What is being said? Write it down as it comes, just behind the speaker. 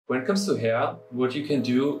When it comes to hair, what you can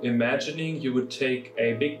do, imagining you would take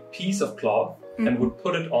a big piece of cloth and would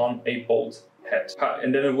put it on a bald head.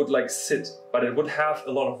 And then it would like sit, but it would have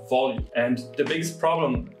a lot of volume. And the biggest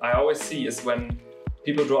problem I always see is when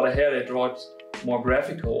people draw the hair, they draw it more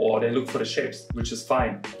graphical or they look for the shapes, which is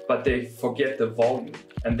fine, but they forget the volume.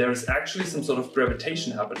 And there is actually some sort of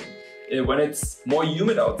gravitation happening. When it's more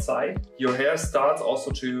humid outside, your hair starts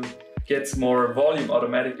also to get more volume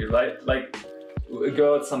automatically, right? Like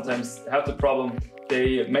girls sometimes have the problem,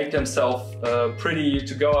 they make themselves pretty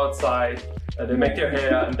to go outside, they make their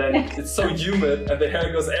hair and then it's so humid and the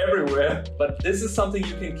hair goes everywhere. But this is something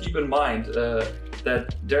you can keep in mind,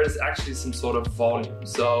 that there is actually some sort of volume.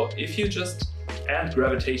 So if you just add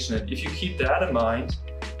gravitation, if you keep that in mind,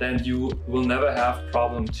 then you will never have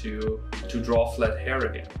problem to draw flat hair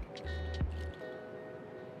again.